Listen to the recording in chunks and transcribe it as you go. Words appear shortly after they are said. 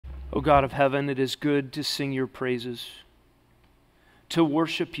O God of heaven, it is good to sing your praises, to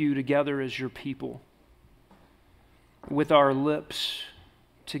worship you together as your people, with our lips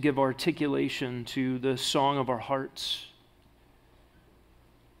to give articulation to the song of our hearts.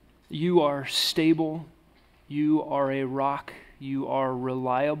 You are stable, you are a rock, you are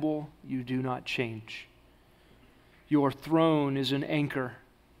reliable, you do not change. Your throne is an anchor,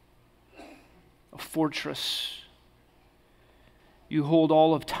 a fortress. You hold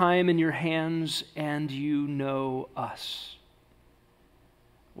all of time in your hands, and you know us.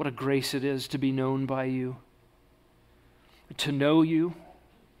 What a grace it is to be known by you, to know you,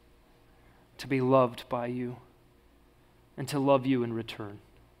 to be loved by you, and to love you in return.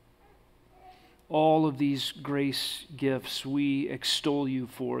 All of these grace gifts we extol you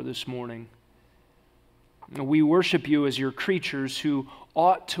for this morning. We worship you as your creatures who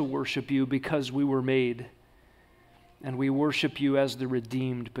ought to worship you because we were made. And we worship you as the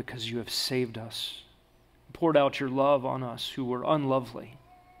redeemed because you have saved us, poured out your love on us who were unlovely,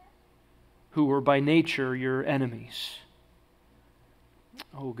 who were by nature your enemies.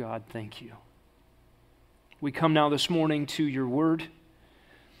 Oh God, thank you. We come now this morning to your word,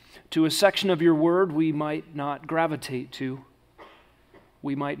 to a section of your word we might not gravitate to,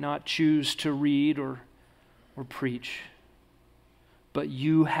 we might not choose to read or preach, but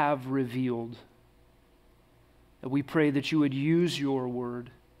you have revealed. We pray that you would use your word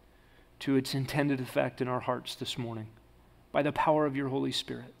to its intended effect in our hearts this morning by the power of your Holy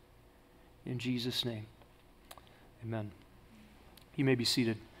Spirit. In Jesus' name, amen. You may be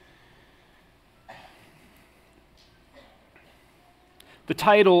seated. The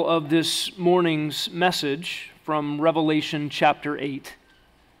title of this morning's message from Revelation chapter 8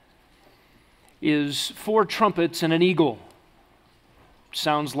 is 4 Trumpets and an Eagle.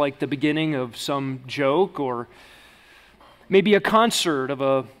 Sounds like the beginning of some joke or maybe a concert of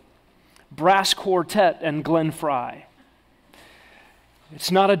a brass quartet and Glenn Frey. It's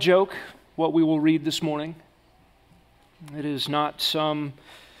not a joke, what we will read this morning. It is not some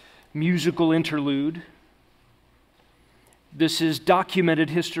musical interlude. This is documented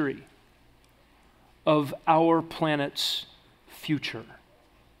history of our planet's future.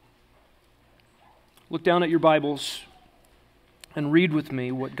 Look down at your Bibles and read with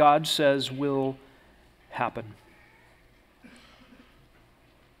me what God says will happen.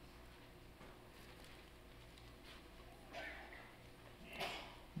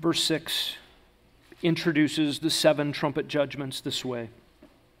 Verse 6 introduces the 7 trumpet judgments this way.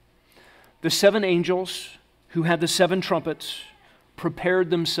 The 7 angels who had the 7 trumpets prepared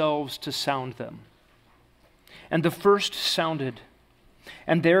themselves to sound them. And the first sounded,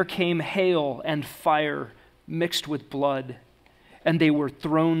 and there came hail and fire mixed with blood, and they were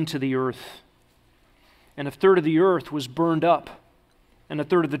thrown to the earth. And a third of the earth was burned up, and a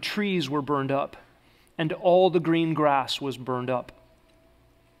third of the trees were burned up, and all the green grass was burned up.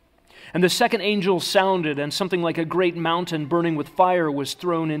 And the second angel sounded, and something like a great mountain burning with fire was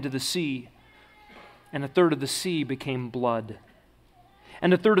thrown into the sea. And a third of the sea became blood.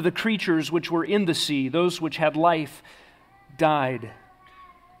 And a third of the creatures which were in the sea, those which had life, died.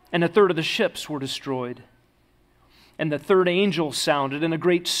 And a third of the ships were destroyed. And the third angel sounded, and a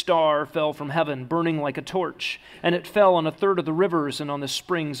great star fell from heaven, burning like a torch. And it fell on a third of the rivers and on the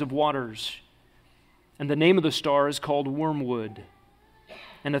springs of waters. And the name of the star is called Wormwood.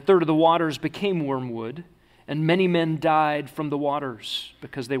 And a third of the waters became wormwood, and many men died from the waters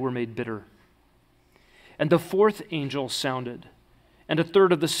because they were made bitter. And the fourth angel sounded, and a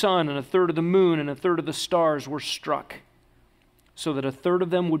third of the sun, and a third of the moon, and a third of the stars were struck, so that a third of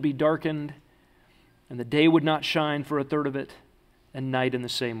them would be darkened, and the day would not shine for a third of it, and night in the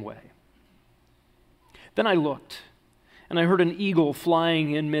same way. Then I looked, and I heard an eagle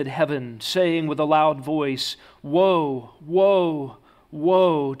flying in mid-heaven, saying with a loud voice, "Woe, woe,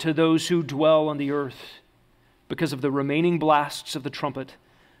 woe to those who dwell on the earth, because of the remaining blasts of the trumpet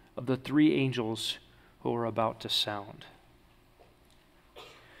of the 3 angels who are about to sound."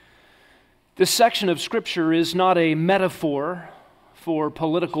 This section of Scripture is not a metaphor for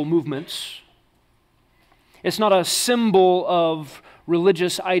political movements. It's not a symbol of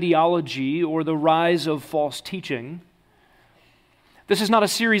religious ideology or the rise of false teaching. This is not a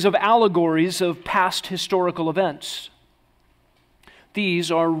series of allegories of past historical events.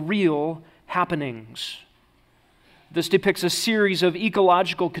 These are real happenings. This depicts a series of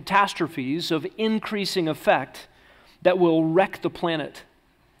ecological catastrophes of increasing effect that will wreck the planet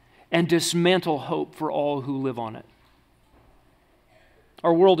and dismantle hope for all who live on it.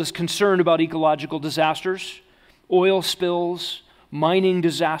 Our world is concerned about ecological disasters, oil spills, mining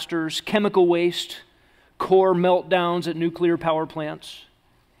disasters, chemical waste, core meltdowns at nuclear power plants.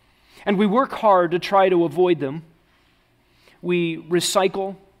 And we work hard to try to avoid them. We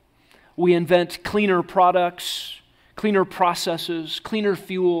recycle, we invent cleaner products, cleaner processes, cleaner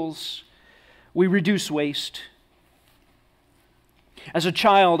fuels. We reduce waste. As a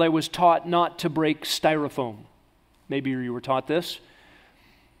child, I was taught not to break styrofoam. Maybe you were taught this.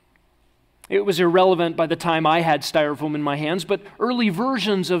 It was irrelevant by the time I had styrofoam in my hands, but early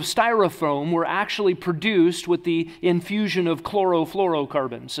versions of styrofoam were actually produced with the infusion of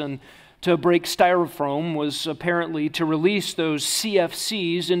chlorofluorocarbons. And to break styrofoam was apparently to release those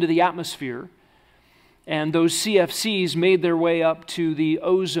CFCs into the atmosphere. And those CFCs made their way up to the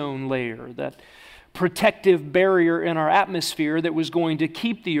ozone layer, that protective barrier in our atmosphere that was going to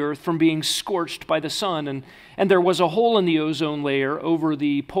keep the earth from being scorched by the sun. And there was a hole in the ozone layer over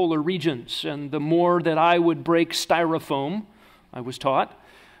the polar regions. And the more that I would break styrofoam, I was taught,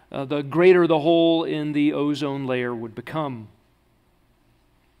 the greater the hole in the ozone layer would become.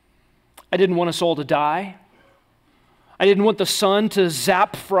 I didn't want us all to die. I didn't want the sun to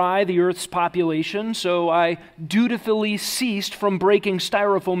zap-fry the earth's population, so I dutifully ceased from breaking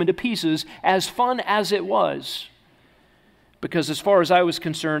styrofoam into pieces, as fun as it was. Because as far as I was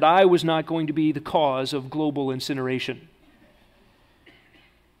concerned, I was not going to be the cause of global incineration.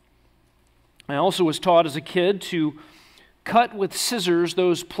 I also was taught as a kid to cut with scissors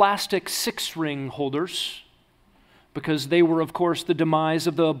those plastic six-ring holders, because they were, of course, the demise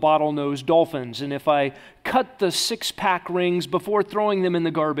of the bottlenose dolphins. And if I cut the six-pack rings before throwing them in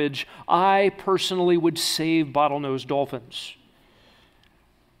the garbage, I personally would save bottlenose dolphins.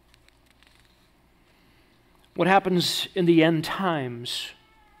 What happens in the end times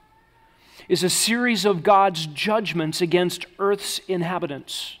is a series of God's judgments against earth's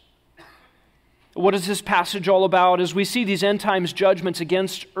inhabitants. What is this passage all about? As we see these end times judgments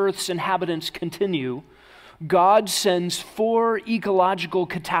against earth's inhabitants continue, God sends 4 ecological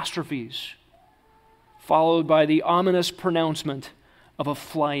catastrophes, followed by the ominous pronouncement of a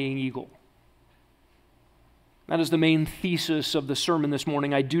flying eagle. That is the main thesis of the sermon this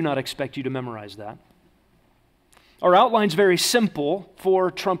morning. I do not expect you to memorize that. Our outline's very simple: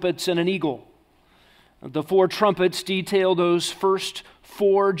 4 trumpets and an eagle. The 4 trumpets detail those first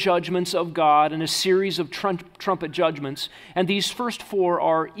 4 judgments of God in a series of trumpet judgments, and these first 4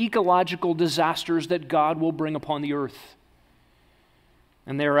 are ecological disasters that God will bring upon the earth.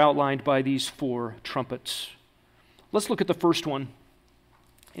 And they are outlined by these 4 trumpets. Let's look at the first one.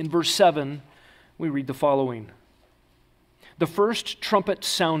 In verse 7, we read the following. The first trumpet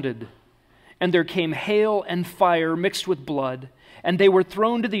sounded, and there came hail and fire mixed with blood, and they were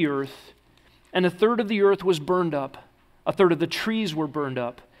thrown to the earth, and 1/3 of the earth was burned up. 1/3 of the trees were burned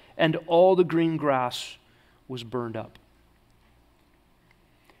up, and all the green grass was burned up.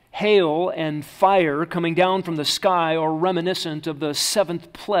 Hail and fire coming down from the sky are reminiscent of the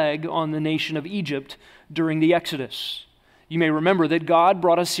 7th plague on the nation of Egypt during the Exodus. You may remember that God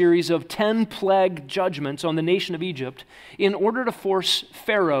brought a series of 10 plague judgments on the nation of Egypt in order to force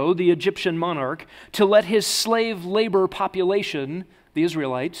Pharaoh, the Egyptian monarch, to let his slave labor population, the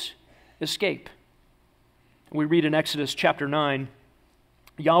Israelites, escape. We read in Exodus chapter 9,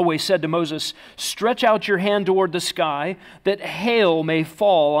 Yahweh said to Moses, "Stretch out your hand toward the sky, that hail may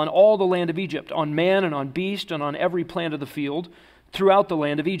fall on all the land of Egypt, on man and on beast and on every plant of the field, throughout the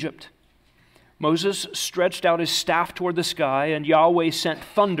land of Egypt." Moses stretched out his staff toward the sky, and Yahweh sent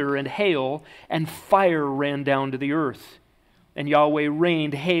thunder and hail, and fire ran down to the earth. And Yahweh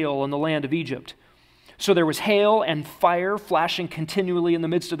rained hail on the land of Egypt. So there was hail and fire flashing continually in the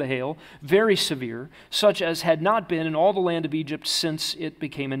midst of the hail, very severe, such as had not been in all the land of Egypt since it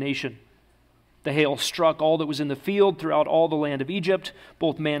became a nation. The hail struck all that was in the field throughout all the land of Egypt,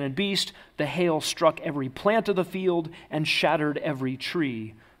 both man and beast. The hail struck every plant of the field and shattered every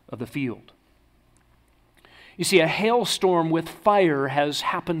tree of the field. You see, a hailstorm with fire has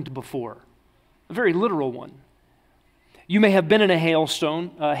happened before, a very literal one. You may have been in a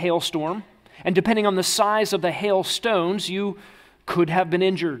hailstorm, and depending on the size of the hailstones, you could have been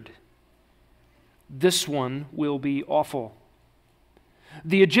injured. This one will be awful.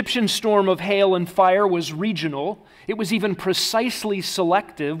 The Egyptian storm of hail and fire was regional. It was even precisely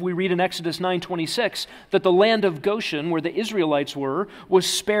selective. We read in Exodus 9:26 that the land of Goshen, where the Israelites were, was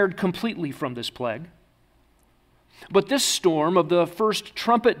spared completely from this plague. But this storm of the first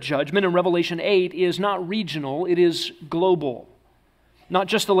trumpet judgment in Revelation 8 is not regional, it is global. Not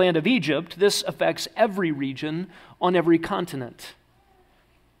just the land of Egypt, this affects every region on every continent.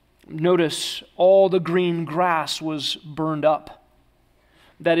 Notice all the green grass was burned up.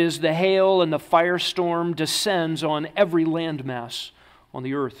 That is, the hail and the firestorm descends on every landmass on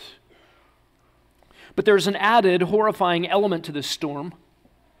the earth. But there's an added horrifying element to this storm.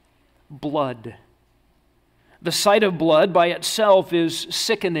 blood. The sight of blood by itself is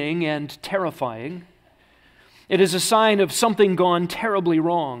sickening and terrifying. It is a sign of something gone terribly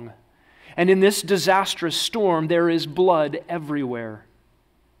wrong. And in this disastrous storm, there is blood everywhere.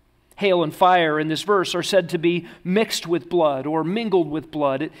 Hail and fire in this verse are said to be mixed with blood or mingled with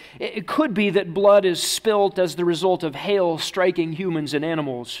blood. It could be that blood is spilt as the result of hail striking humans and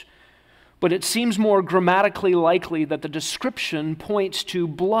animals. But it seems more grammatically likely that the description points to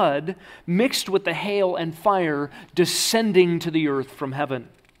blood mixed with the hail and fire descending to the earth from heaven.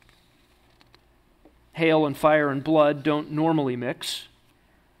 Hail and fire and blood don't normally mix.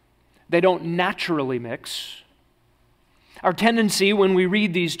 They don't naturally mix. Our tendency when we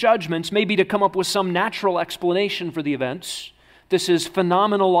read these judgments may be to come up with some natural explanation for the events. This is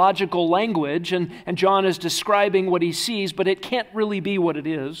phenomenological language, and John is describing what he sees, but it can't really be what it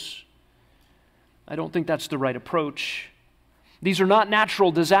is. I don't think that's the right approach. These are not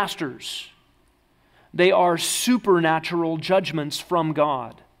natural disasters. They are supernatural judgments from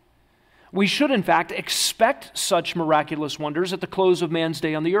God. We should, in fact, expect such miraculous wonders at the close of man's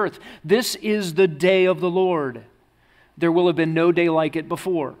day on the earth. This is the day of the Lord. There will have been no day like it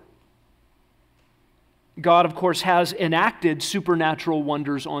before. God, of course, has enacted supernatural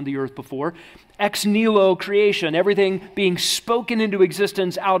wonders on the earth before. Ex nihilo creation, everything being spoken into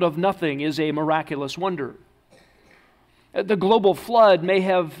existence out of nothing, is a miraculous wonder. The global flood may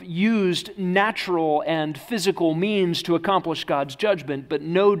have used natural and physical means to accomplish God's judgment, but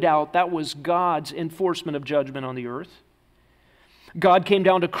no doubt that was God's enforcement of judgment on the earth. God came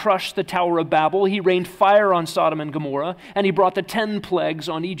down to crush the Tower of Babel. He rained fire on Sodom and Gomorrah, and he brought the 10 plagues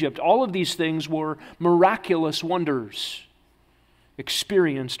on Egypt. All of these things were miraculous wonders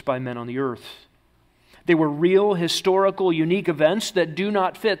experienced by men on the earth. They were real, historical, unique events that do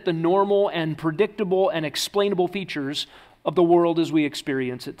not fit the normal and predictable and explainable features of the world as we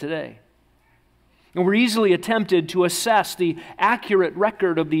experience it today. And we're easily tempted to assess the accurate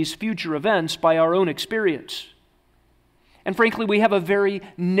record of these future events by our own experience. And frankly, we have a very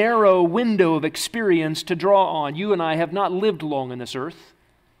narrow window of experience to draw on. You and I have not lived long on this earth.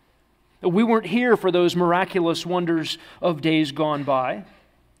 We weren't here for those miraculous wonders of days gone by.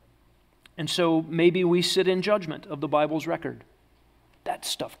 And so maybe we sit in judgment of the Bible's record. That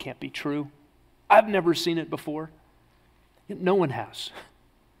stuff can't be true. I've never seen it before. Yet no one has.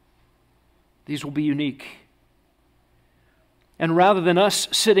 These will be unique. And rather than us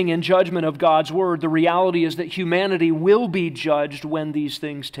sitting in judgment of God's word, the reality is that humanity will be judged when these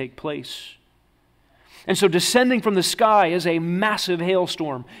things take place. And so descending from the sky is a massive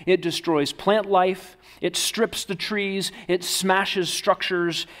hailstorm. It destroys plant life, it strips the trees, it smashes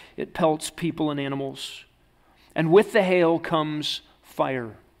structures, it pelts people and animals. And with the hail comes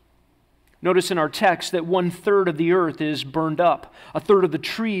fire. Notice in our text that 1/3 of the earth is burned up, 1/3 of the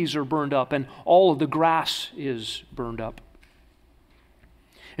trees are burned up, and all of the grass is burned up.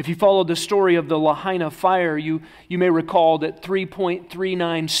 If you followed the story of the Lahaina fire, you may recall that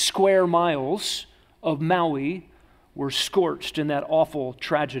 3.39 square miles of Maui were scorched in that awful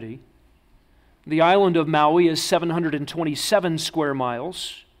tragedy. The island of Maui is 727 square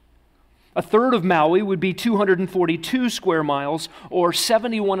miles. 1/3 of Maui would be 242 square miles, or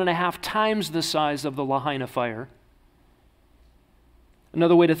 71.5 times the size of the Lahaina fire.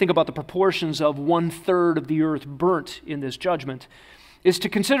 Another way to think about the proportions of 1/3 of the earth burnt in this judgment is to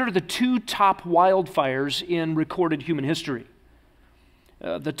consider the two top wildfires in recorded human history.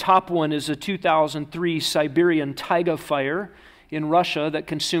 The top one is a 2003 Siberian taiga fire in Russia that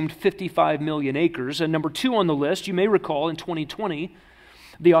consumed 55 million acres. And number 2 on the list, you may recall in 2020,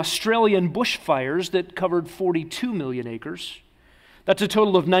 the Australian bushfires that covered 42 million acres. That's a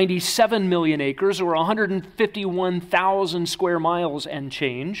total of 97 million acres, or 151,000 square miles and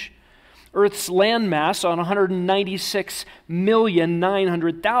change. Earth's landmass on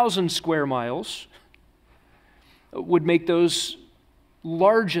 196,900,000 square miles would make those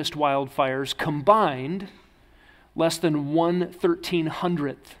largest wildfires combined less than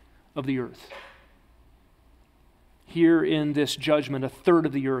 1/1300th of the earth. Here in this judgment, 1/3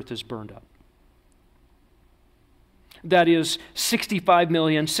 of the earth is burned up. That is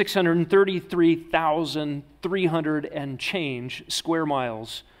 65,633,300 and change square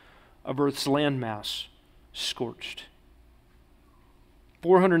miles of Earth's landmass scorched.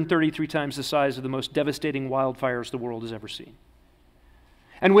 433 times the size of the most devastating wildfires the world has ever seen.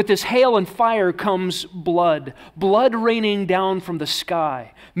 And with this hail and fire comes blood raining down from the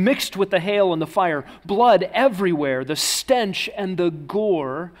sky, mixed with the hail and the fire, blood everywhere. The stench and the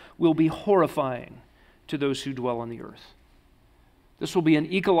gore will be horrifying to those who dwell on the earth. This will be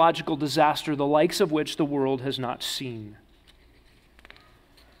an ecological disaster, the likes of which the world has not seen.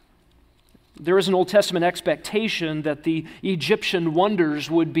 There is an Old Testament expectation that the Egyptian wonders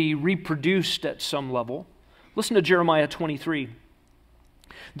would be reproduced at some level. Listen to Jeremiah 23.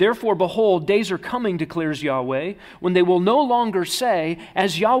 Therefore, behold, days are coming, declares Yahweh, when they will no longer say,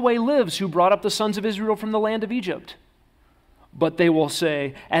 as Yahweh lives, who brought up the sons of Israel from the land of Egypt. But they will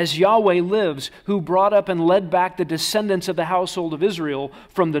say, as Yahweh lives, who brought up and led back the descendants of the household of Israel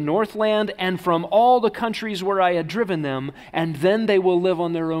from the northland and from all the countries where I had driven them, and then they will live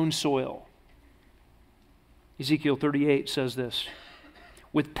on their own soil. Ezekiel 38 says this,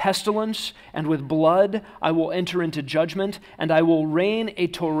 with pestilence and with blood I will enter into judgment, and I will rain a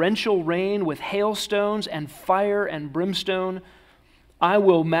torrential rain with hailstones and fire and brimstone. I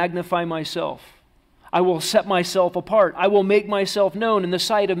will magnify myself. I will set myself apart. I will make myself known in the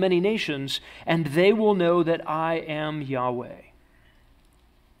sight of many nations, and they will know that I am Yahweh.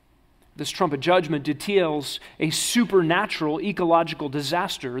 This trumpet judgment details a supernatural ecological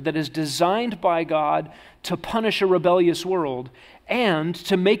disaster that is designed by God to punish a rebellious world and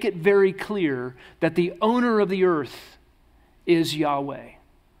to make it very clear that the owner of the earth is Yahweh,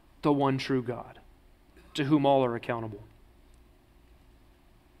 the one true God, to whom all are accountable.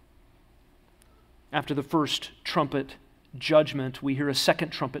 After the first trumpet judgment, we hear a second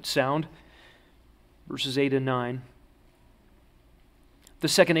trumpet sound, verses 8 and 9. The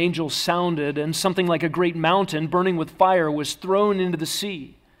second angel sounded, and something like a great mountain burning with fire was thrown into the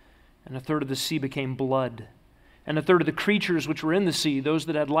sea, and a third of the sea became blood. And a third of the creatures which were in the sea, those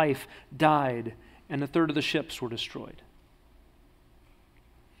that had life, died, and a third of the ships were destroyed.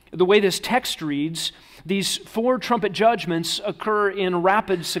 The way this text reads, these four trumpet judgments occur in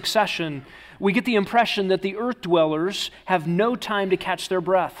rapid succession. We get the impression that the earth dwellers have no time to catch their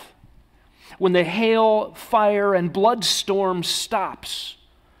breath. When the hail, fire, and blood storm stops,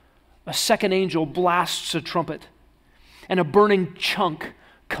 a second angel blasts a trumpet, and a burning chunk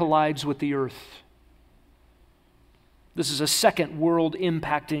collides with the earth. This is a second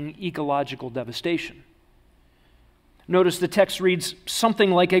world-impacting ecological devastation. Notice the text reads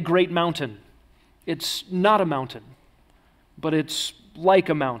something like a great mountain. It's not a mountain, but it's like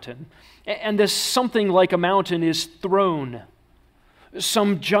a mountain. And this something like a mountain is thrown.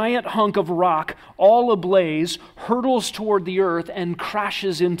 Some giant hunk of rock, all ablaze, hurtles toward the earth and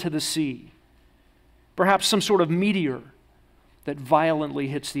crashes into the sea. Perhaps some sort of meteor that violently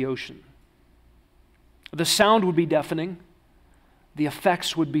hits the ocean. The sound would be deafening. The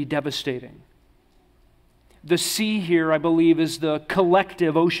effects would be devastating. The sea here, I believe, is the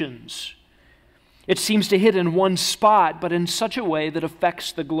collective oceans. It seems to hit in one spot, but in such a way that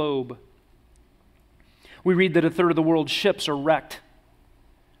affects the globe. We read that a third of the world's ships are wrecked,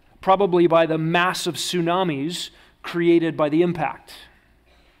 probably by the massive tsunamis created by the impact.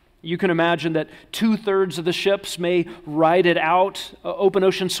 You can imagine that 2/3 of the ships may ride it out. Open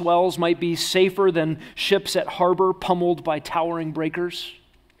ocean swells might be safer than ships at harbor pummeled by towering breakers.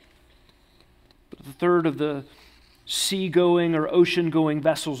 But a third of the sea-going or ocean-going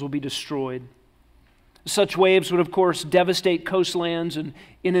vessels will be destroyed. Such waves would, of course, devastate coastlands and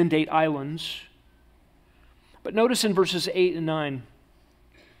inundate islands. But notice in verses 8 and 9,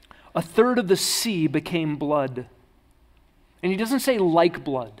 a third of the sea became blood. And he doesn't say like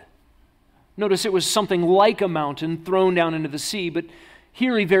blood. Notice it was something like a mountain thrown down into the sea, but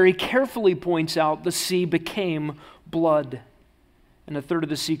here he very carefully points out the sea became blood, and a third of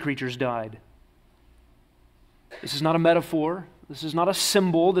the sea creatures died. This is not a metaphor. This is not a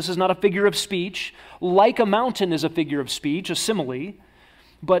symbol. This is not a figure of speech. Like a mountain is a figure of speech, a simile,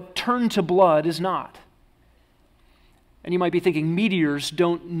 but turned to blood is not. And you might be thinking meteors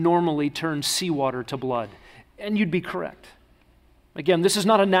don't normally turn seawater to blood, and you'd be correct. Again, this is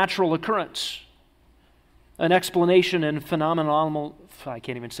not a natural occurrence. An explanation in phenomenal, I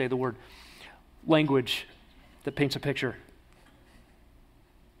can't even say the word, language that paints a picture.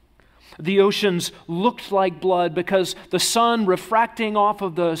 The oceans looked like blood because the sun refracting off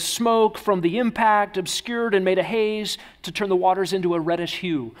of the smoke from the impact obscured and made a haze to turn the waters into a reddish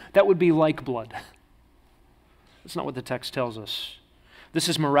hue. That would be like blood. That's not what the text tells us. This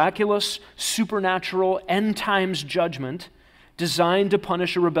is miraculous, supernatural, end times judgment designed to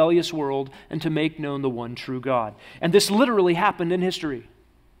punish a rebellious world and to make known the one true God. And this literally happened in history,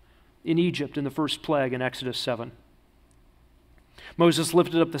 in Egypt, in the first plague in Exodus 7. Moses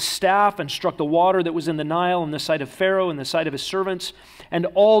lifted up the staff and struck the water that was in the Nile in the sight of Pharaoh and the sight of his servants, and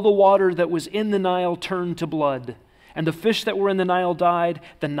all the water that was in the Nile turned to blood. And the fish that were in the Nile died.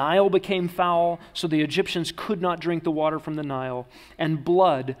 The Nile became foul, so the Egyptians could not drink the water from the Nile, and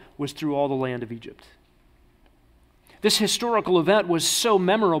blood was through all the land of Egypt. This historical event was so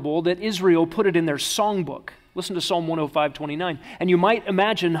memorable that Israel put it in their songbook. Listen to Psalm 105:29. And you might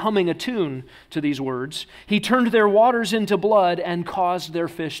imagine humming a tune to these words. He turned their waters into blood and caused their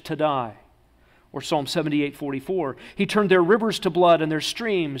fish to die. Or Psalm 78:44. He turned their rivers to blood and their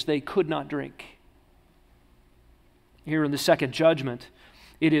streams they could not drink. Here in the second judgment,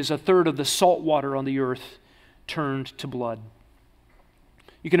 it is a third of the salt water on the earth turned to blood.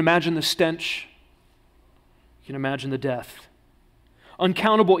 You can imagine the stench. You can imagine the death.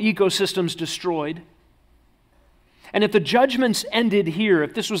 Uncountable ecosystems destroyed. And if the judgments ended here,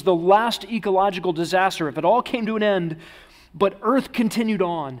 if this was the last ecological disaster, if it all came to an end, but Earth continued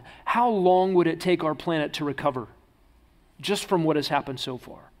on, how long would it take our planet to recover just from what has happened so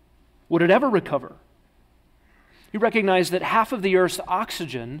far? Would it ever recover? You recognize that half of the Earth's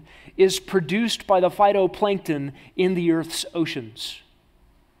oxygen is produced by the phytoplankton in the Earth's oceans.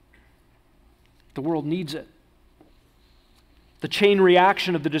 The world needs it. The chain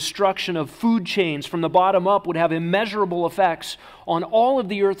reaction of the destruction of food chains from the bottom up would have immeasurable effects on all of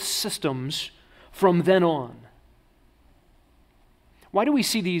the Earth's systems from then on. Why do we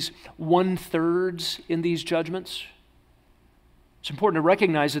see these 1/3 in these judgments? It's important to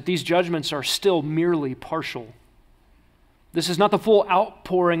recognize that these judgments are still merely partial. This is not the full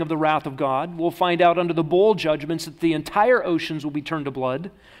outpouring of the wrath of God. We'll find out under the bowl judgments that the entire oceans will be turned to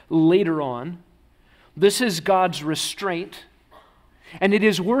blood later on. This is God's restraint. And it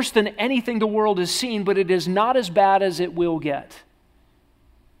is worse than anything the world has seen, but it is not as bad as it will get.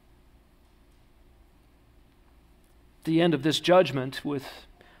 At the end of this judgment, with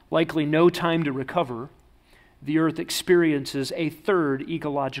likely no time to recover, the earth experiences a third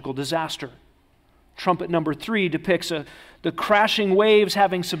ecological disaster. Trumpet number 3 depicts the crashing waves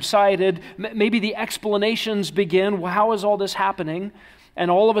having subsided. Maybe the explanations begin. Well, how is all this happening? And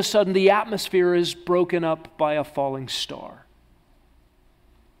all of a sudden, the atmosphere is broken up by a falling star.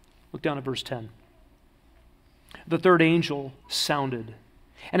 Look down at verse 10. The third angel sounded,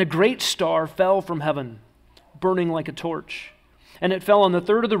 and a great star fell from heaven, burning like a torch. And it fell on the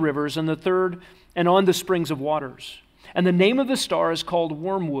third of the rivers and on the springs of waters. And the name of the star is called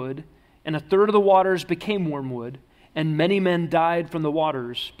Wormwood, and a third of the waters became wormwood, and many men died from the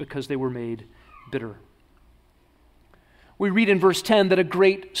waters because they were made bitter. We read in verse 10 that a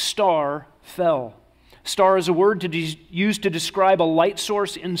great star fell. Star is a word used to describe a light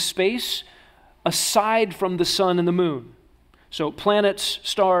source in space aside from the sun and the moon. So planets,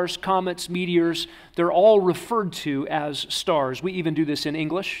 stars, comets, meteors, they're all referred to as stars. We even do this in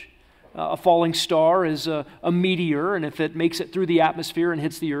English. A falling star is a meteor, and if it makes it through the atmosphere and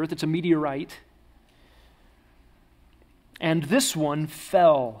hits the earth, it's a meteorite. And this one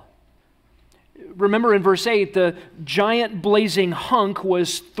fell. Remember in verse 8, the giant blazing hunk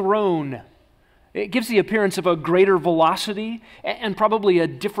was thrown. It gives the appearance of a greater velocity and probably a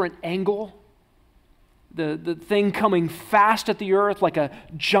different angle. The thing coming fast at the earth like a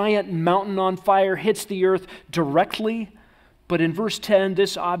giant mountain on fire hits the earth directly. But in verse 10,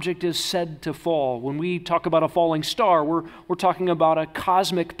 this object is said to fall. When we talk about a falling star, we're talking about a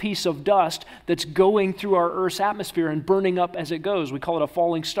cosmic piece of dust that's going through our Earth's atmosphere and burning up as it goes. We call it a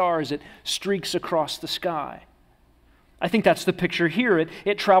falling star as it streaks across the sky. I think that's the picture here.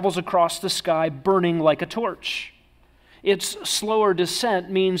 It travels across the sky burning like a torch. Its slower descent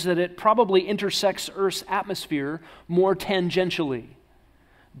means that it probably intersects Earth's atmosphere more tangentially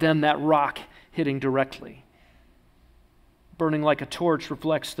than that rock hitting directly. Burning like a torch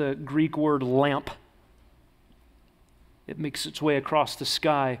reflects the Greek word lamp. It makes its way across the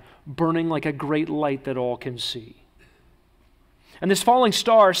sky, burning like a great light that all can see. And this falling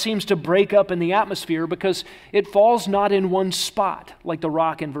star seems to break up in the atmosphere because it falls not in one spot, like the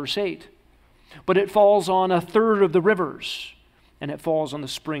rock in verse 8, but it falls on a third of the rivers, and it falls on the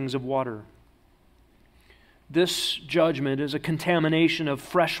springs of water. This judgment is a contamination of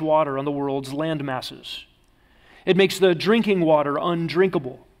fresh water on the world's land masses. It makes the drinking water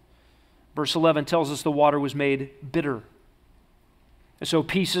undrinkable. Verse 11 tells us the water was made bitter. And so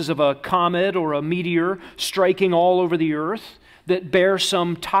pieces of a comet or a meteor striking all over the earth that bear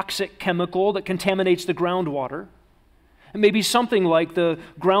some toxic chemical that contaminates the groundwater. And maybe something like the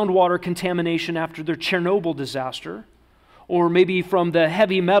groundwater contamination after the Chernobyl disaster, or maybe from the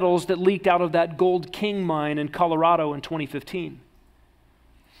heavy metals that leaked out of that Gold King mine in Colorado in 2015.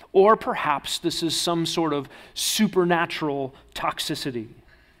 Or perhaps this is some sort of supernatural toxicity.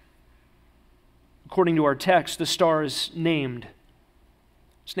 According to our text, the star is named.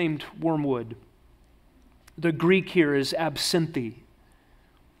 It's named wormwood. The Greek here is absinthe.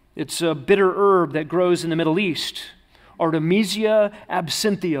 It's a bitter herb that grows in the Middle East. Artemisia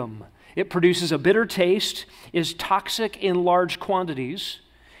absinthium. It produces a bitter taste, is toxic in large quantities,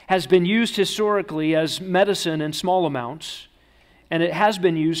 has been used historically as medicine in small amounts, and it has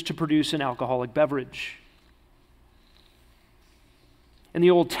been used to produce an alcoholic beverage. In the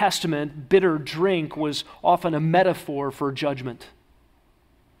Old Testament, bitter drink was often a metaphor for judgment.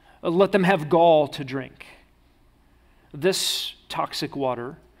 Let them have gall to drink. This toxic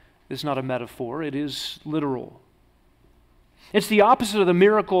water is not a metaphor, it is literal. It's the opposite of the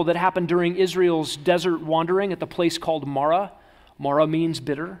miracle that happened during Israel's desert wandering at the place called Marah. Marah means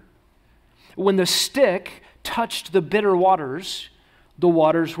bitter. When the stick touched the bitter waters, the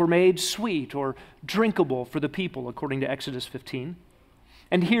waters were made sweet or drinkable for the people, according to Exodus 15.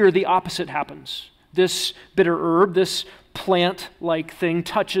 And here the opposite happens. This bitter herb, this plant-like thing,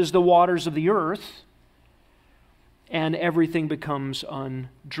 touches the waters of the earth, and everything becomes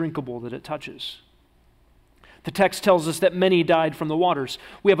undrinkable that it touches. The text tells us that many died from the waters.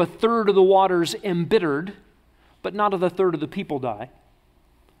 We have a third of the waters embittered, but not a third of the people die.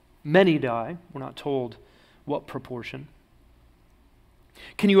 Many die. We're not told what proportion.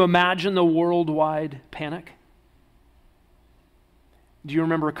 Can you imagine the worldwide panic? Do you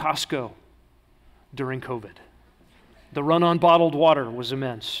remember Costco during COVID? The run on bottled water was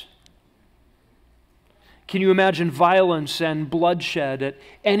immense. Can you imagine violence and bloodshed at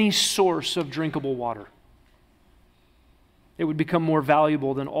any source of drinkable water? It would become more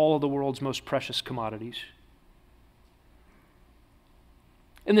valuable than all of the world's most precious commodities.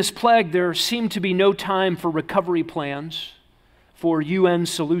 In this plague, there seemed to be no time for recovery plans, for UN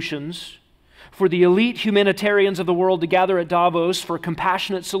solutions, for the elite humanitarians of the world to gather at Davos for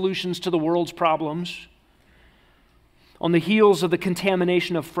compassionate solutions to the world's problems. On the heels of the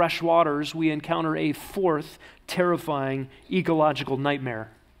contamination of fresh waters, we encounter a fourth terrifying ecological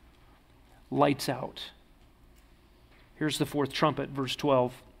nightmare: lights out. Here's the fourth trumpet, verse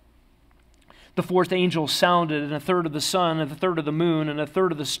 12. The fourth angel sounded, and a third of the sun, and a third of the moon, and a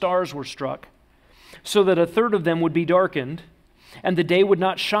third of the stars were struck, so that a third of them would be darkened, and the day would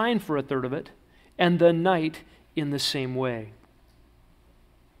not shine for a third of it, and the night in the same way.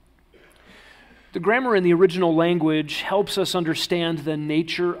 The grammar in the original language helps us understand the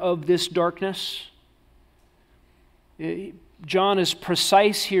nature of this darkness. John is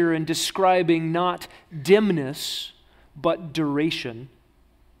precise here in describing not dimness, but duration.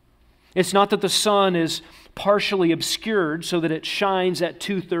 It's not that the sun is partially obscured so that it shines at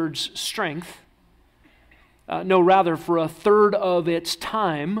 2/3 strength. No, rather, for a third of its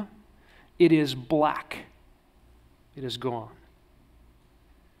time, it is black. It is gone.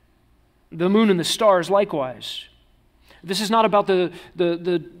 The moon and the stars likewise. This is not about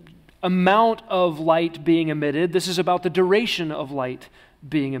the amount of light being emitted. This is about the duration of light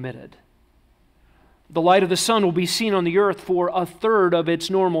being emitted. The light of the sun will be seen on the earth for a third of its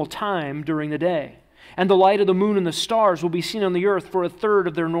normal time during the day. And the light of the moon and the stars will be seen on the earth for a third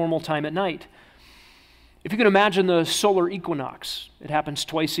of their normal time at night. If you can imagine the solar equinox, it happens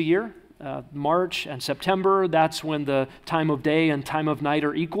twice a year. March and September, that's when the time of day and time of night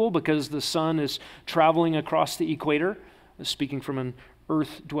are equal because the sun is traveling across the equator, speaking from an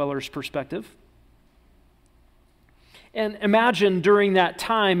earth dweller's perspective. And imagine during that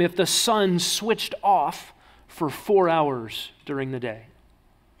time if the sun switched off for 4 hours during the day.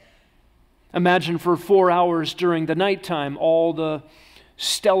 Imagine for 4 hours during the nighttime, all the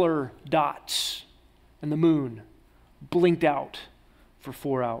stellar dots and the moon blinked out for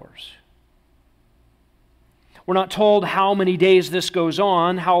 4 hours. We're not told how many days this goes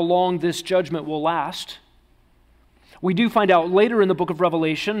on, how long this judgment will last. We do find out later in the book of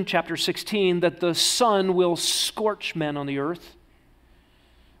Revelation, chapter 16, that the sun will scorch men on the earth.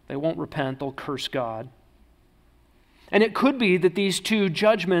 They won't repent, they'll curse God. And it could be that these two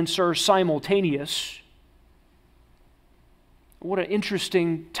judgments are simultaneous. What an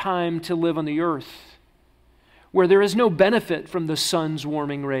interesting time to live on the earth, where there is no benefit from the sun's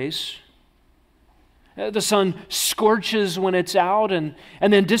warming rays. The sun scorches when it's out and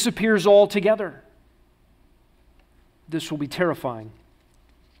then disappears altogether. This will be terrifying.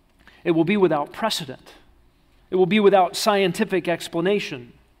 It will be without precedent. It will be without scientific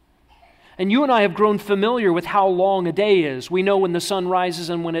explanation. And you and I have grown familiar with how long a day is. We know when the sun rises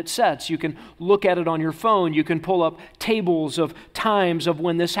and when it sets. You can look at it on your phone. You can pull up tables of times of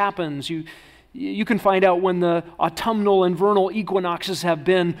when this happens. You can find out when the autumnal and vernal equinoxes have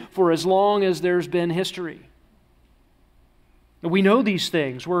been for as long as there's been history. We know these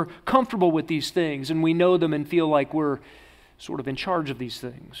things. We're comfortable with these things, and we know them and feel like we're sort of in charge of these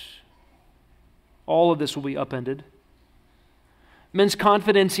things. All of this will be upended. Men's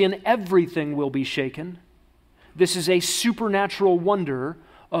confidence in everything will be shaken. This is a supernatural wonder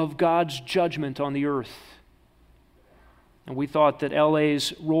of God's judgment on the earth. And we thought that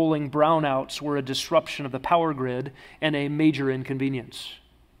LA's rolling brownouts were a disruption of the power grid and a major inconvenience.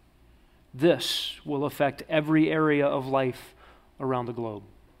 This will affect every area of life around the globe.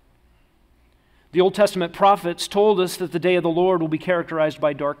 The Old Testament prophets told us that the day of the Lord will be characterized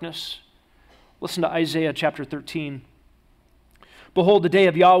by darkness. Listen to Isaiah chapter 13. Behold, the day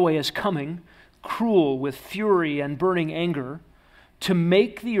of Yahweh is coming, cruel with fury and burning anger, to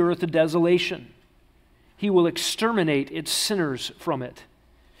make the earth a desolation. He will exterminate its sinners from it.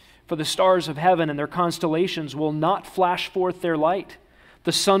 For the stars of heaven and their constellations will not flash forth their light.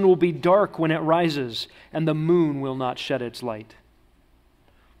 The sun will be dark when it rises, and the moon will not shed its light.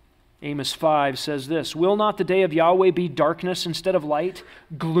 Amos 5 says this, will not the day of Yahweh be darkness instead of light,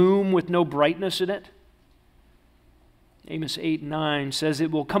 gloom with no brightness in it? Amos 8:9 says,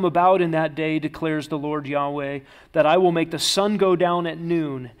 it will come about in that day, declares the Lord Yahweh, that I will make the sun go down at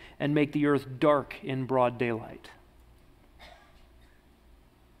noon and make the earth dark in broad daylight.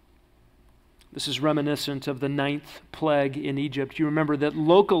 This is reminiscent of the 9th plague in Egypt. You remember that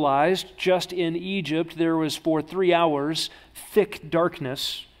localized just in Egypt, there was for 3 hours thick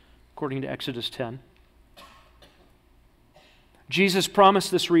darkness, according to Exodus 10. Jesus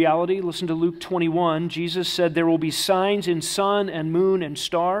promised this reality. Listen to Luke 21. Jesus said, there will be signs in sun and moon and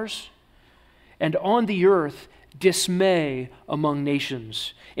stars, and on the earth dismay among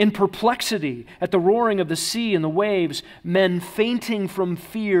nations. In perplexity at the roaring of the sea and the waves, men fainting from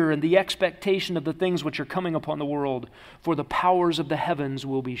fear and the expectation of the things which are coming upon the world, for the powers of the heavens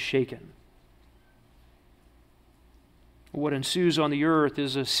will be shaken. What ensues on the earth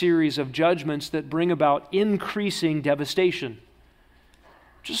is a series of judgments that bring about increasing devastation.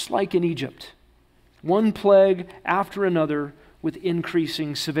 Just like in Egypt, one plague after another with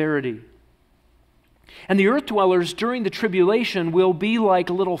increasing severity. And the earth dwellers during the tribulation will be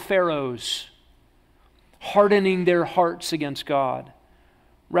like little pharaohs, hardening their hearts against God,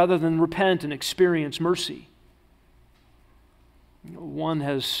 rather than repent and experience mercy. One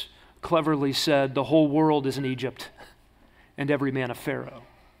has cleverly said, the whole world is in Egypt, and every man a Pharaoh.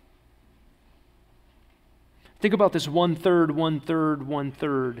 Think about this 1/3, 1/3,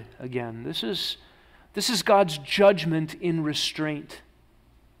 1/3 again. This is God's judgment in restraint.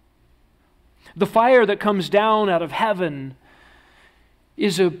 The fire that comes down out of heaven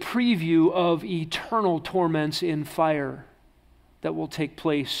is a preview of eternal torments in fire that will take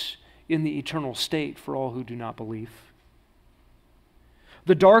place in the eternal state for all who do not believe.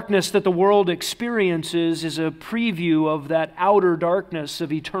 The darkness that the world experiences is a preview of that outer darkness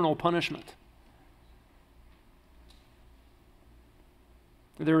of eternal punishment.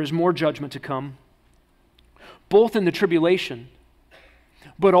 There is more judgment to come, both in the tribulation,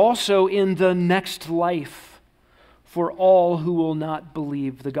 but also in the next life for all who will not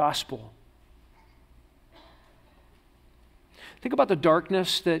believe the gospel. Think about the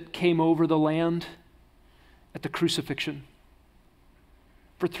darkness that came over the land at the crucifixion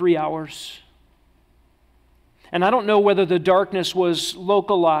for 3 hours. And I don't know whether the darkness was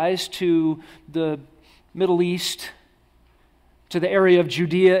localized to the Middle East, to the area of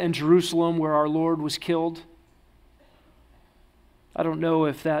Judea and Jerusalem where our Lord was killed. I don't know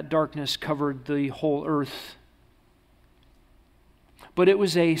if that darkness covered the whole earth. But it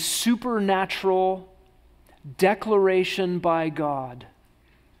was a supernatural declaration by God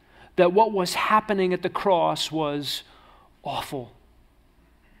that what was happening at the cross was awful,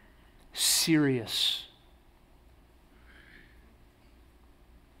 serious.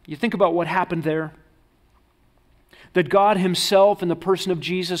 You think about what happened there. That God himself in the person of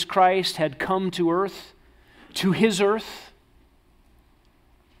Jesus Christ had come to earth, to his earth,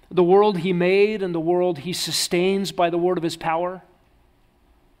 the world he made and the world he sustains by the word of his power,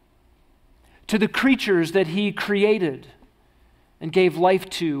 to the creatures that he created and gave life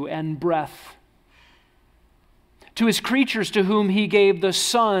to and breath, to his creatures to whom he gave the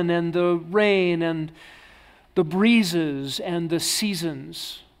sun and the rain and the breezes and the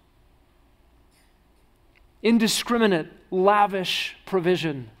seasons. Indiscriminate, lavish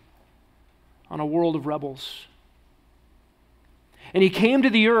provision on a world of rebels. And he came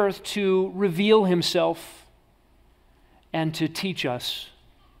to the earth to reveal himself and to teach us,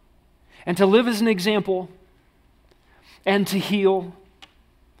 and to live as an example, and to heal,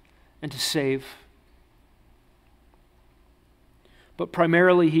 and to save. But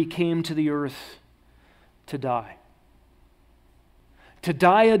primarily he came to the earth to die. To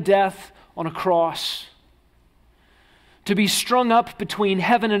die a death on a cross. To be strung up between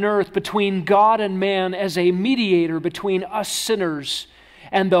heaven and earth, between God and man, as a mediator between us sinners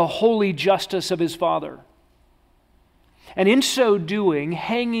and the holy justice of his Father. And in so doing,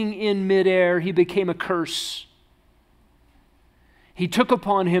 hanging in midair, he became a curse. He took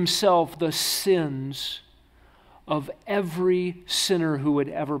upon himself the sins of every sinner who would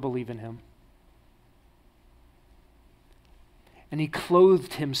ever believe in him. And he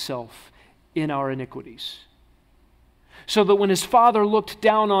clothed himself in our iniquities, so that when his Father looked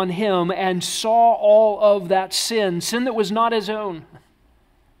down on him and saw all of that sin that was not his own,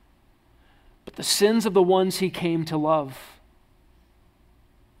 but the sins of the ones he came to love,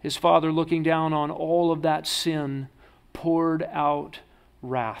 his Father, looking down on all of that sin, poured out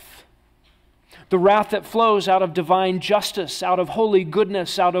wrath. The wrath that flows out of divine justice, out of holy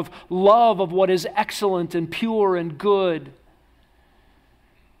goodness, out of love of what is excellent and pure and good.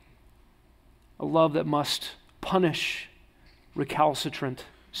 A love that must punish recalcitrant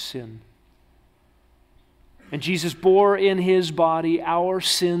sin. And Jesus bore in his body our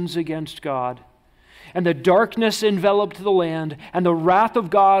sins against God. And the darkness enveloped the land, and the wrath of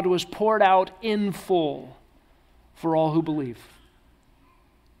God was poured out in full for all who believe.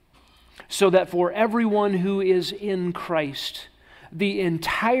 So that for everyone who is in Christ, the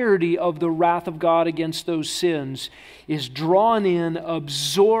entirety of the wrath of God against those sins is drawn in,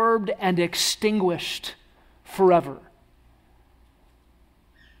 absorbed, and extinguished forever.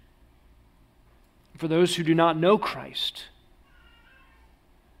 For those who do not know Christ,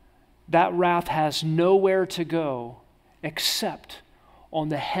 that wrath has nowhere to go except on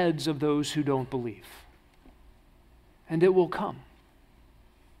the heads of those who don't believe. And it will come.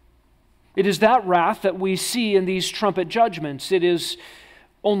 It is that wrath that we see in these trumpet judgments. It is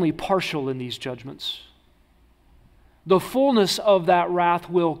only partial in these judgments. The fullness of that wrath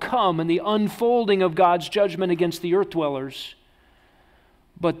will come in the unfolding of God's judgment against the earth dwellers,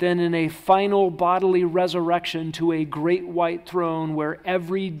 but then in a final bodily resurrection to a great white throne where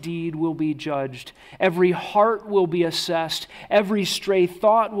every deed will be judged, every heart will be assessed, every stray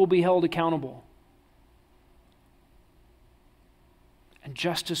thought will be held accountable. And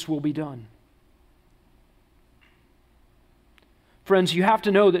justice will be done. Friends, you have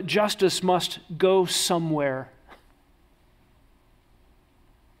to know that justice must go somewhere.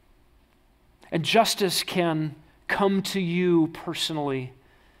 And justice can come to you personally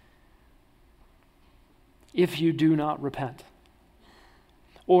if you do not repent.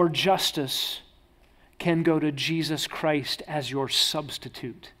 Or justice can go to Jesus Christ as your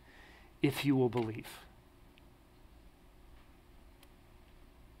substitute if you will believe.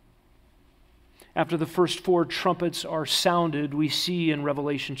 After the first 4 trumpets are sounded, we see in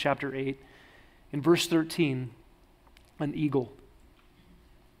Revelation chapter 8, in verse 13, an eagle.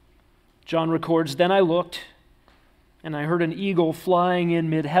 John records, "Then I looked, and I heard an eagle flying in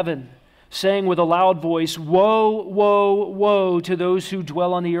mid-heaven, saying with a loud voice, 'Woe, woe, woe to those who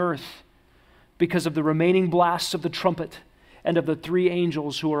dwell on the earth, because of the remaining blasts of the trumpet and of the 3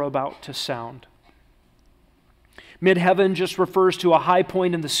 angels who are about to sound.'" Mid-heaven just refers to a high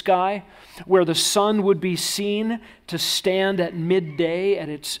point in the sky where the sun would be seen to stand at midday at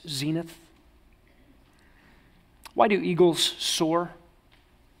its zenith. Why do eagles soar?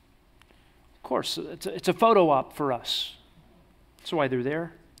 Of course, it's a photo op for us. That's why they're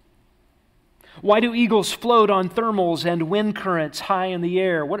there. Why do eagles float on thermals and wind currents high in the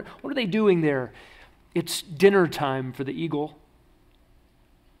air? What are they doing there? It's dinner time for the eagle.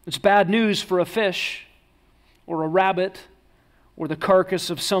 It's bad news for a fish, or a rabbit, or the carcass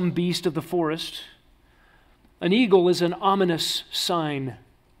of some beast of the forest. An eagle is an ominous sign.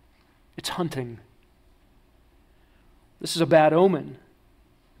 It's hunting. This is a bad omen.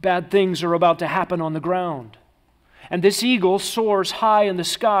 Bad things are about to happen on the ground. And this eagle soars high in the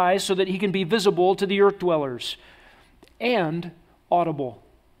sky so that he can be visible to the earth dwellers and audible.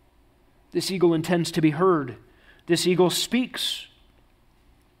 This eagle intends to be heard. This eagle speaks.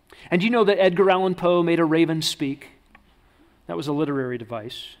 And you know that Edgar Allan Poe made a raven speak. That was a literary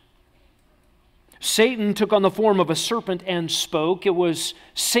device. Satan took on the form of a serpent and spoke. It was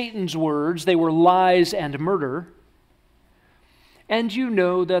Satan's words. They were lies and murder. And you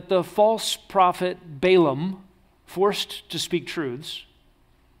know that the false prophet Balaam, forced to speak truths,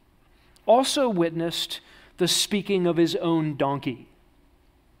 also witnessed the speaking of his own donkey.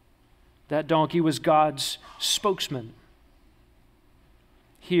 That donkey was God's spokesman.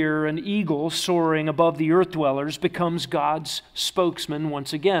 Here, an eagle soaring above the earth dwellers becomes God's spokesman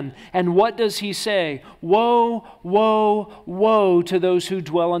once again. And what does he say? Woe, woe, woe to those who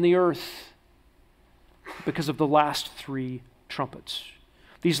dwell on the earth, because of the last 3 trumpets.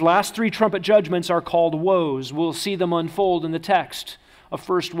 These last 3 trumpet judgments are called woes. We'll see them unfold in the text. A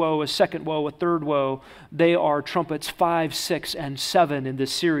first woe, a second woe, a third woe. They are trumpets 5, 6, and 7 in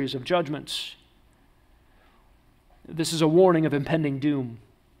this series of judgments. This is a warning of impending doom.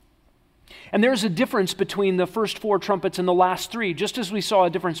 And there's a difference between the first 4 trumpets and the last 3. Just as we saw a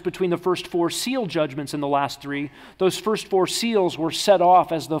difference between the first 4 seal judgments and the last 3, those first 4 seals were set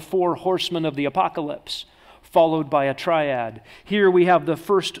off as the 4 horsemen of the apocalypse, followed by a triad. Here we have the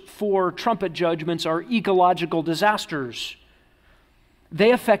first 4 trumpet judgments are ecological disasters.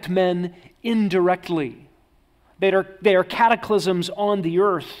 They affect men indirectly. They are cataclysms on the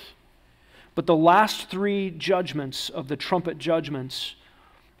earth. But the last 3 judgments of the trumpet judgments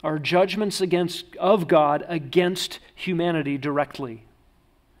are judgments of God against humanity directly.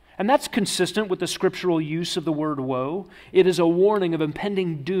 And that's consistent with the scriptural use of the word woe. It is a warning of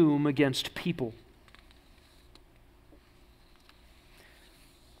impending doom against people.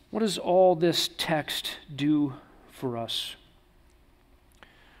 What does all this text do for us?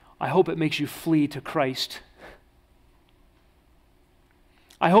 I hope it makes you flee to Christ.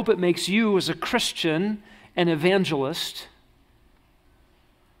 I hope it makes you, as a Christian, an evangelist.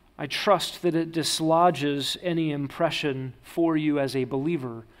 I trust that it dislodges any impression for you as a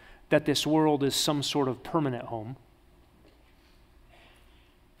believer that this world is some sort of permanent home.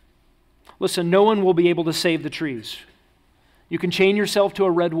 Listen, no one will be able to save the trees. You can chain yourself to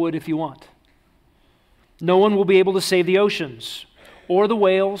a redwood if you want. No one will be able to save the oceans, or the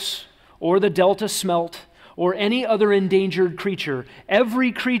whales, or the delta smelt, or any other endangered creature.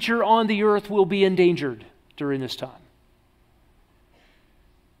 Every creature on the earth will be endangered during this time.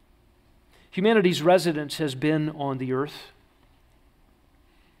 Humanity's residence has been on the earth.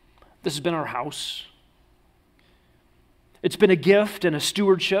 This has been our house. It's been a gift and a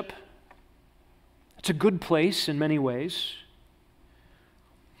stewardship. It's a good place in many ways.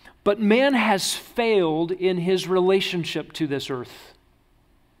 But man has failed in his relationship to this earth.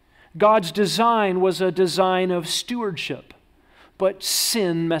 God's design was a design of stewardship, but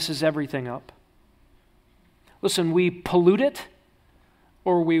sin messes everything up. Listen, we pollute it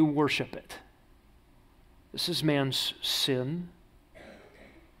or we worship it. This is man's sin.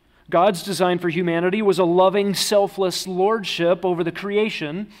 God's design for humanity was a loving, selfless lordship over the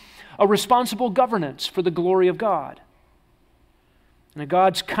creation, a responsible governance for the glory of God. And in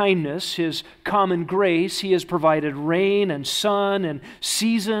God's kindness, His common grace, He has provided rain and sun and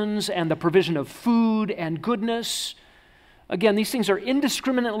seasons and the provision of food and goodness. Again, these things are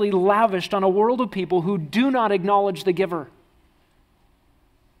indiscriminately lavished on a world of people who do not acknowledge the giver.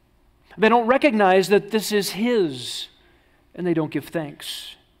 They don't recognize that this is His, and they don't give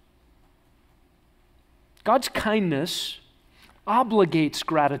thanks. God's kindness obligates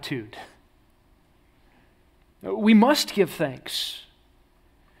gratitude. We must give thanks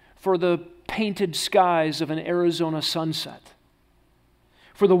for the painted skies of an Arizona sunset,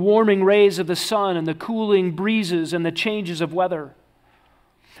 for the warming rays of the sun and the cooling breezes and the changes of weather.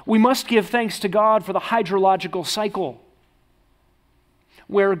 We must give thanks to God for the hydrological cycle,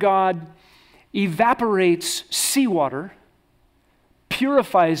 where God evaporates seawater,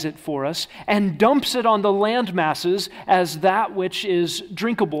 purifies it for us, and dumps it on the land masses as that which is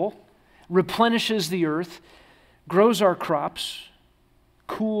drinkable, replenishes the earth, grows our crops,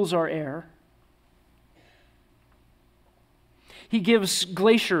 cools our air. He gives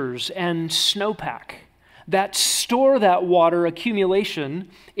glaciers and snowpack that store that water accumulation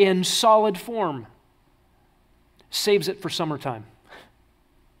in solid form, saves it for summertime.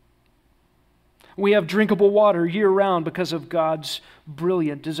 We have drinkable water year-round because of God's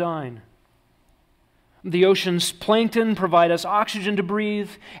brilliant design. The ocean's plankton provide us oxygen to breathe,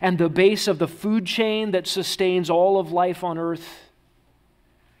 and the base of the food chain that sustains all of life on earth.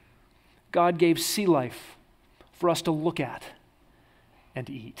 God gave sea life for us to look at and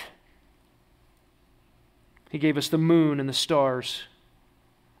eat. He gave us the moon and the stars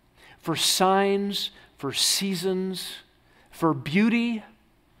for signs, for seasons, for beauty,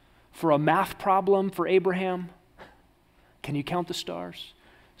 for a math problem for Abraham. Can you count the stars?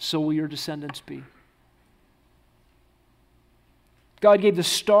 So will your descendants be. God gave the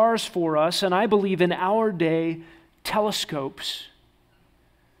stars for us, and I believe in our day, telescopes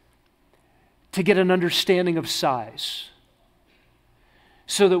to get an understanding of size,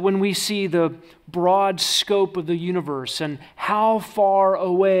 so that when we see the broad scope of the universe and how far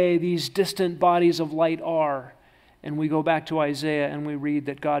away these distant bodies of light are, and we go back to Isaiah and we read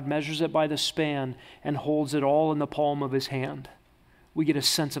that God measures it by the span and holds it all in the palm of His hand, we get a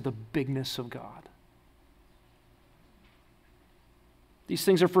sense of the bigness of God. These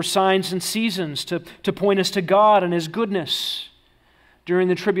things are for signs and seasons to point us to God and His goodness. During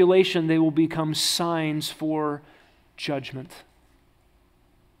the tribulation, they will become signs for judgment.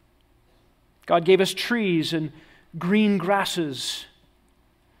 God gave us trees and green grasses.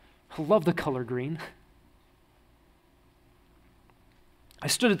 I love the color green. I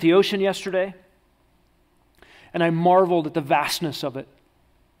stood at the ocean yesterday, and I marveled at the vastness of it.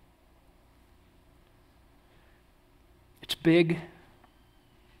 It's big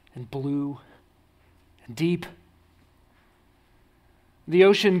and blue and deep. The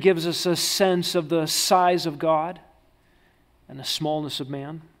ocean gives us a sense of the size of God and the smallness of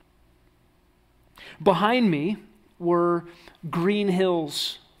man. Behind me were green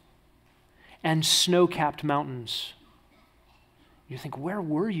hills and snow-capped mountains. You think, where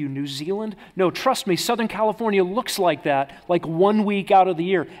were you, New Zealand? No, trust me, Southern California looks like that, like 1 week out of the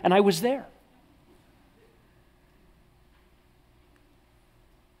year, and I was there.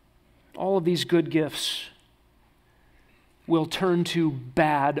 All of these good gifts will turn to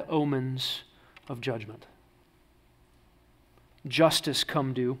bad omens of judgment. Justice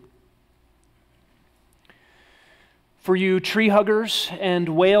come due. For you tree huggers and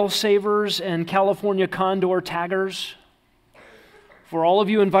whale savers and California condor taggers, for all of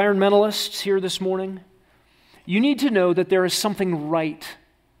you environmentalists here this morning, you need to know that there is something right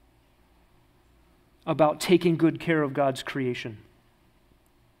about taking good care of God's creation.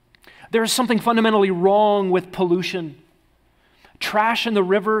 There is something fundamentally wrong with pollution. Trash in the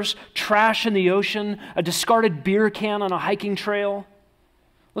rivers, trash in the ocean, a discarded beer can on a hiking trail.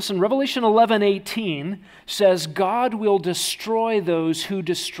 Listen, Revelation 11:18 says God will destroy those who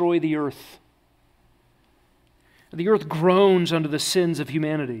destroy the earth. The earth groans under the sins of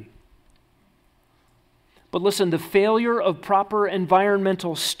humanity. But listen, the failure of proper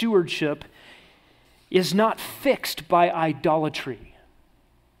environmental stewardship is not fixed by idolatry.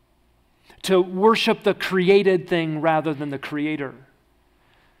 To worship the created thing rather than the Creator.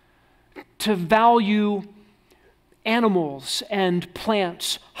 To value animals and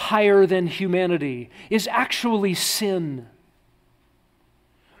plants higher than humanity is actually sin.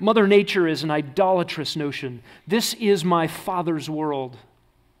 Mother Nature is an idolatrous notion. This is my Father's world.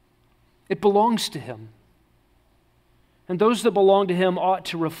 It belongs to Him. And those that belong to Him ought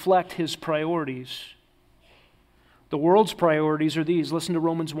to reflect His priorities. The world's priorities are these. Listen to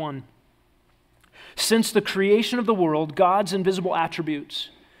Romans 1. Since the creation of the world, God's invisible attributes,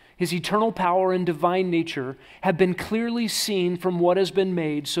 His eternal power and divine nature, have been clearly seen from what has been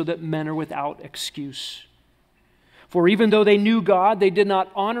made, so that men are without excuse. For even though they knew God, they did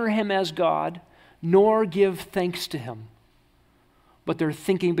not honor Him as God, nor give thanks to Him. But their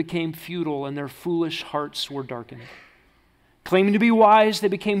thinking became futile, and their foolish hearts were darkened. Claiming to be wise, they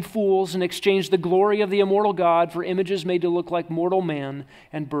became fools and exchanged the glory of the immortal God for images made to look like mortal man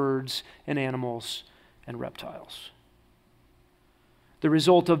and birds and animals and reptiles. The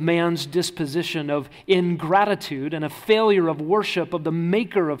result of man's disposition of ingratitude and a failure of worship of the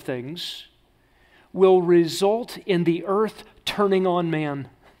maker of things will result in the earth turning on man.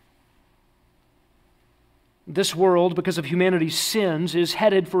 This world, because of humanity's sins, is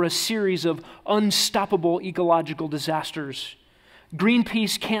headed for a series of unstoppable ecological disasters.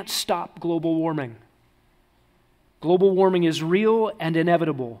 Greenpeace can't stop global warming. Global warming is real and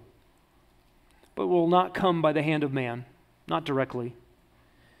inevitable, but will not come by the hand of man, not directly.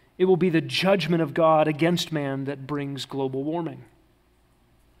 It will be the judgment of God against man that brings global warming.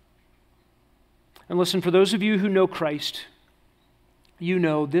 And listen, for those of you who know Christ, you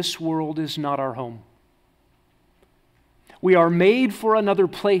know this world is not our home. We are made for another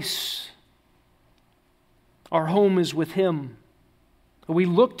place. Our home is with Him. We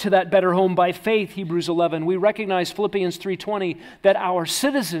look to that better home by faith, Hebrews 11. We recognize Philippians 3:20, that our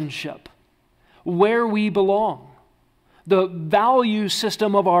citizenship, where we belong, the value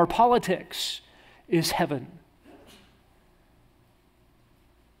system of our politics, is heaven.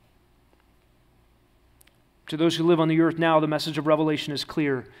 To those who live on the earth now, the message of Revelation is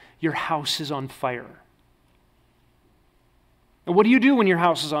clear. Your house is on fire. And what do you do when your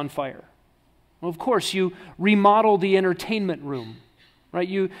house is on fire? Well, of course, you remodel the entertainment room, right?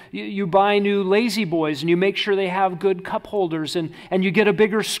 You buy new lazy boys and you make sure they have good cup holders and you get a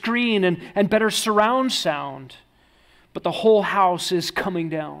bigger screen and better surround sound. But the whole house is coming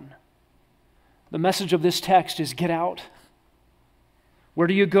down. The message of this text is get out. Where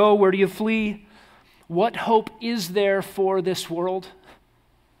do you go? Where do you flee? What hope is there for this world?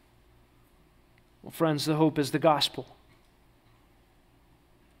 Well, friends, the hope is the gospel.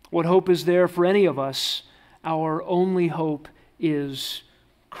 What hope is there for any of us? Our only hope is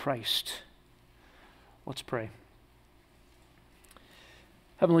Christ. Let's pray.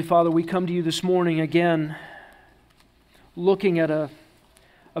 Heavenly Father, we come to you this morning again looking at a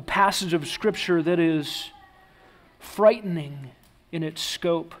passage of Scripture that is frightening in its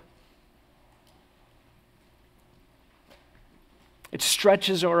scope. It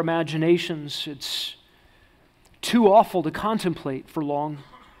stretches our imaginations. It's too awful to contemplate for long.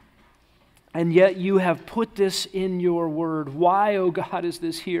 And yet you have put this in your word. Why, oh God, is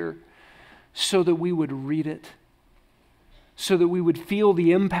this here? So that we would read it, so that we would feel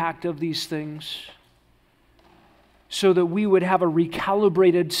the impact of these things, so that we would have a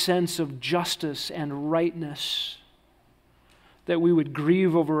recalibrated sense of justice and rightness, that we would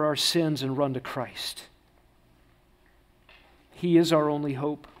grieve over our sins and run to Christ. He is our only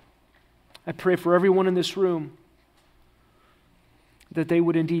hope. I pray for everyone in this room that they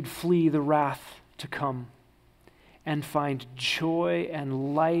would indeed flee the wrath to come and find joy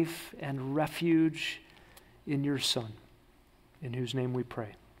and life and refuge in your Son, in whose name we pray.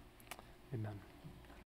 Amen.